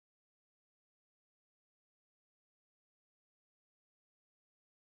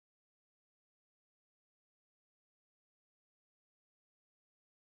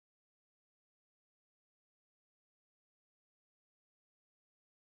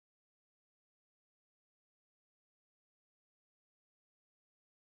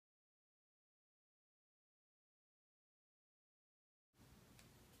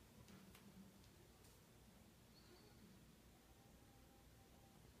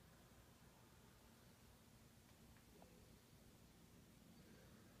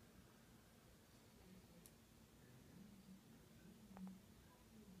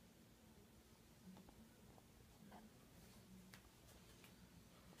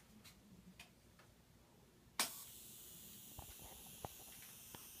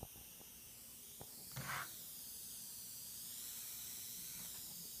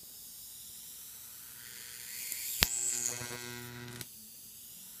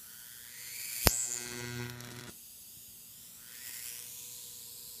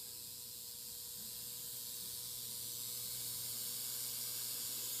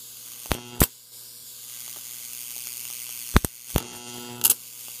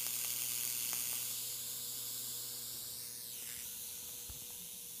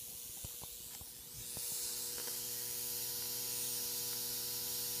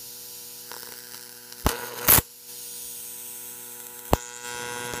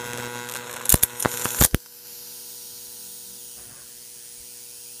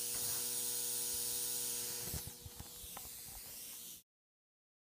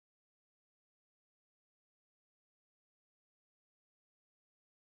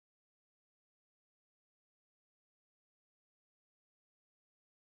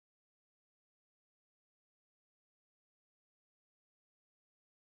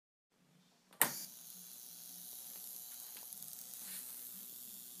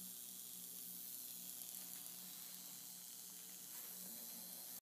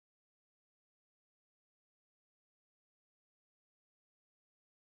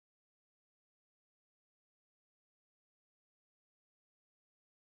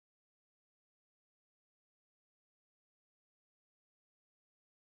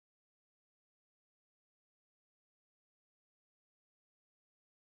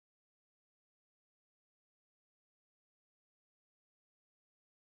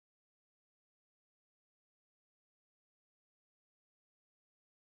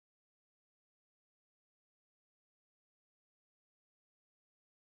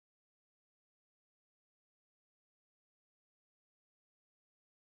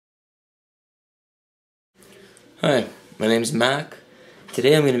Hi, my name is Mac.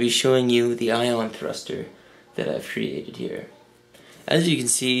 Today I'm going to be showing you the ion thruster that I've created here. As you can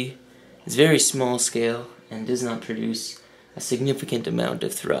see, it's very small scale and does not produce a significant amount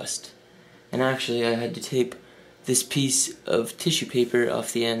of thrust. And actually I had to tape this piece of tissue paper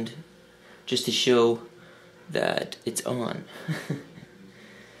off the end just to show that it's on.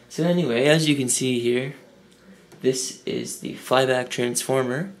 So anyway, as you can see here, this is the flyback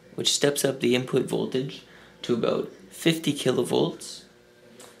transformer, which steps up the input voltage to about 50 kilovolts.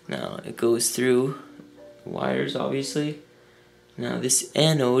 Now it goes through wires, obviously. Now this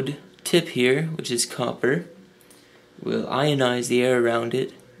anode tip here, which is copper, will ionize the air around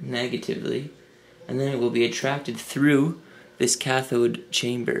it negatively, and then it will be attracted through this cathode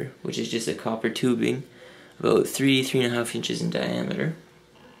chamber, which is just a copper tubing about 3.5 inches in diameter.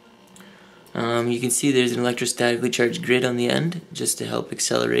 You can see there's an electrostatically charged grid on the end just to help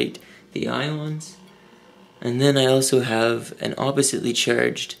accelerate the ions. And then I also have an oppositely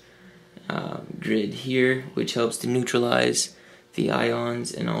charged grid here, which helps to neutralize the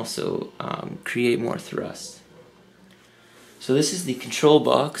ions and also create more thrust. So this is the control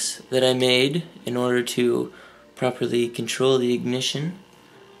box that I made in order to properly control the ignition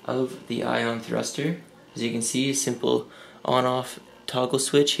of the ion thruster. As you can see, a simple on-off toggle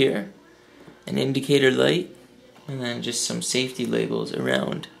switch here, an indicator light, and then just some safety labels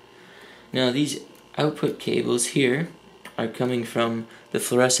around. Now these output cables here are coming from the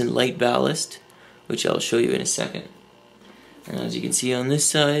fluorescent light ballast, which I'll show you in a second. And as you can see on this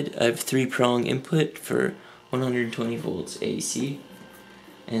side, I have 3-prong input for 120 volts AC,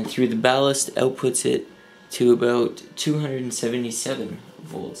 and through the ballast outputs it to about 277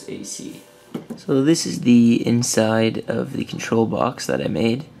 volts AC. So this is the inside of the control box that I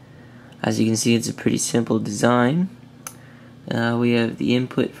made. As you can see, it's a pretty simple design. We have the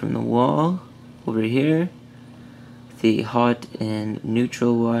input from the wall over here, the hot and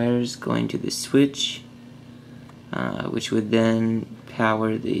neutral wires going to the switch, which would then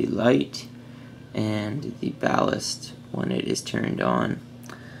power the light and the ballast when it is turned on.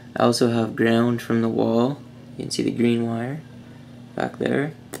 I also have ground from the wall. You can see the green wire back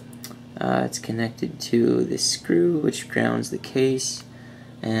there. It's connected to the screw, which grounds the case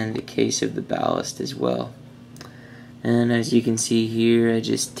and the case of the ballast as well. And as you can see here, I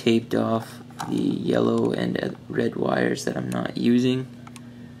just taped off the yellow and red wires that I'm not using.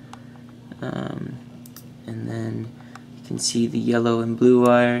 And then you can see the yellow and blue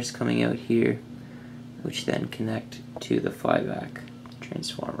wires coming out here, which then connect to the flyback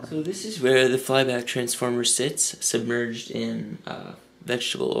transformer. So this is where the flyback transformer sits, submerged in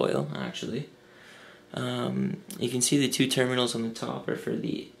vegetable oil, actually. You can see the 2 terminals on the top are for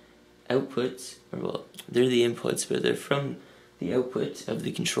the outputs, or well, they're the inputs, but they're from the output of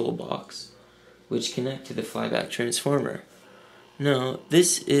the control box, which connect to the flyback transformer. Now,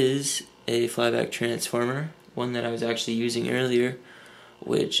 this is a flyback transformer, one that I was actually using earlier,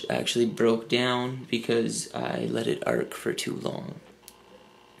 which actually broke down because I let it arc for too long.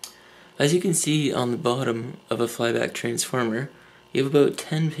 As you can see on the bottom of a flyback transformer, you have about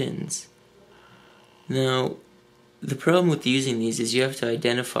 10 pins. Now, the problem with using these is you have to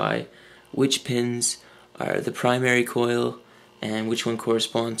identify which pins are the primary coil and which one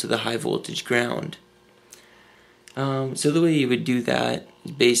corresponds to the high voltage ground. So the way you would do that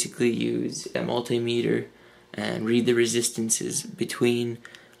is basically use a multimeter and read the resistances between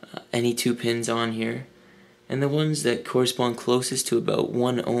any 2 pins on here, and the ones that correspond closest to about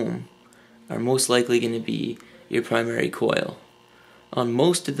 1 ohm are most likely going to be your primary coil. On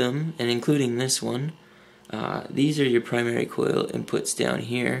most of them, and including this one, these are your primary coil inputs down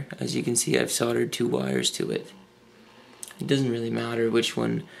here. As you can see, I've soldered 2 wires to it. It doesn't really matter which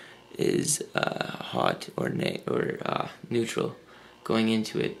one is hot or neutral going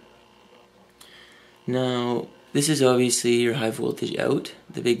into it. Now, this is obviously your high voltage out,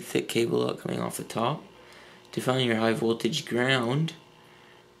 the big thick cable out coming off the top. To find your high voltage ground,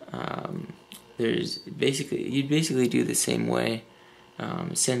 you'd basically do the same way.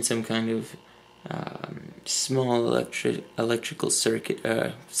 Send some kind of small electrical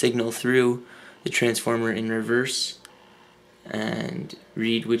circuit signal through the transformer in reverse, and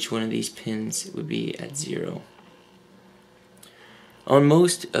read which one of these pins would be at 0. On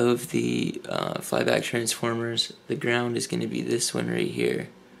most of the flyback transformers, the ground is going to be this one right here,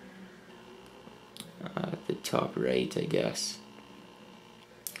 at the top right, I guess.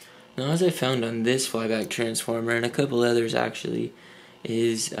 Now, as I found on this flyback transformer, and a couple others actually,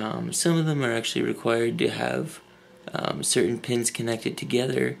 is some of them are actually required to have certain pins connected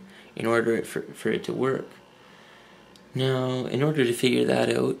together in order for it to work. Now, in order to figure that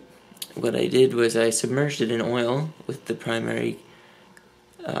out, what I did was I submerged it in oil with the primary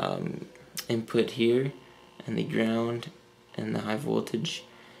input here, and the ground and the high voltage,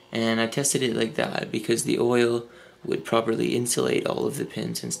 and I tested it like that because the oil would properly insulate all of the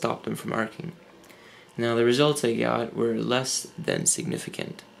pins and stop them from arcing. Now the results I got were less than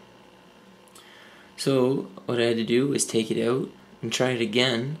significant. So what I had to do was take it out and try it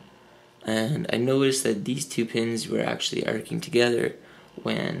again, and I noticed that these two pins were actually arcing together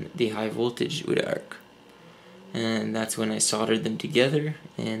when the high voltage would arc. And that's when I soldered them together,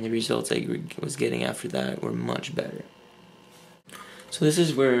 and the results I was getting after that were much better. So this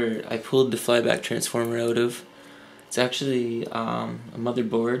is where I pulled the flyback transformer out of. It's actually a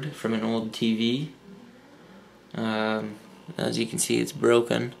motherboard from an old TV. As you can see, it's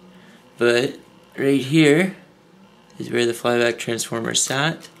broken, but right here is where the flyback transformer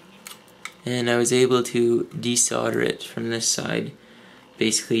sat, and I was able to desolder it from this side,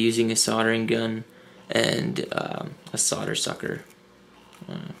 basically using a soldering gun and a solder sucker.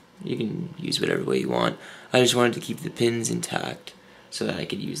 You can use whatever way you want. I just wanted to keep the pins intact so that I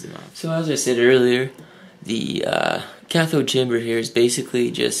could use them out. So as I said earlier, the cathode chamber here is basically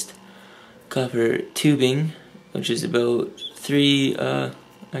just copper tubing, which is about actually I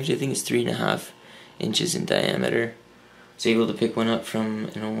think it's 3.5 inches in diameter. I was able to pick one up from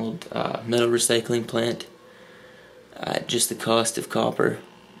an old metal recycling plant at just the cost of copper,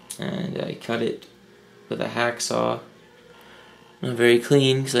 and I cut it with a hacksaw. Not very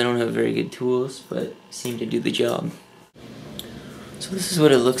clean because I don't have very good tools, but seemed to do the job. So this is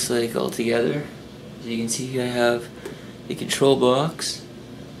what it looks like all together. As you can see, I have the control box.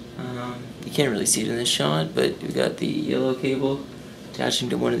 You can't really see it in this shot, but we've got the yellow cable attaching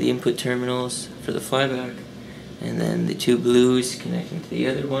to one of the input terminals for the flyback, and then the two blues connecting to the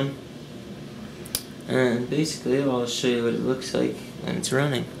other one. And basically I'll show you what it looks like when it's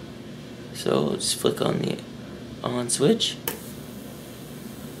running. So I'll just flick on the on switch.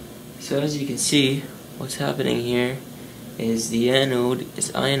 So as you can see, what's happening here is the anode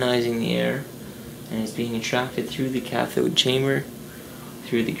is ionizing the air and is being attracted through the cathode chamber,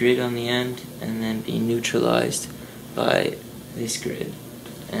 through the grid on the end, and then being neutralized by this grid.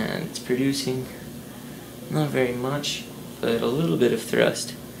 And it's producing not very much, but a little bit of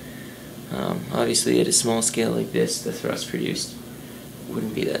thrust. Obviously at a small scale like this, the thrust produced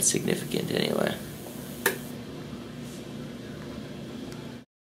wouldn't be that significant anyway.